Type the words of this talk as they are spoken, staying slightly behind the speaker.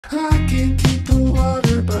I can't keep the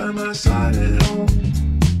water by my side at home.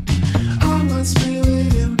 I might spill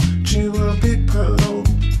it into a big puddle.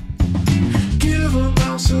 Give a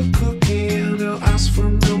mouse a cookie and he'll ask for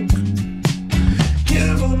milk.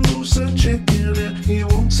 Give a moose a chicken and he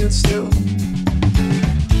won't sit still.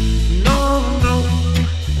 No, no,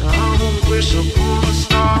 I won't wish upon a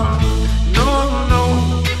star. No,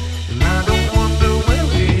 no, and I don't wonder where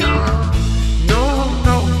we are. No,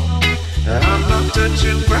 no, I'm not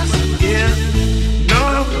touching grass again.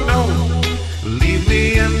 No, no, leave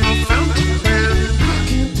me in the fountain pen. I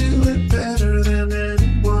can't do it better than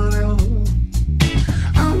anyone else.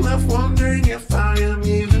 I'm left wondering if I am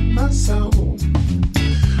even myself.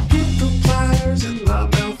 Put the pliers in my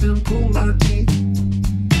mouth and pull my teeth.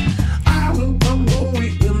 I will rumble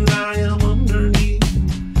when I am underneath.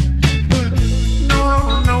 But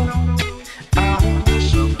no, no, I won't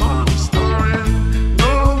wish upon a star. And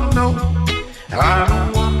no, no, I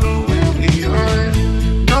don't wonder where we are.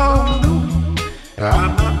 No, no,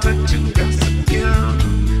 I'm not touching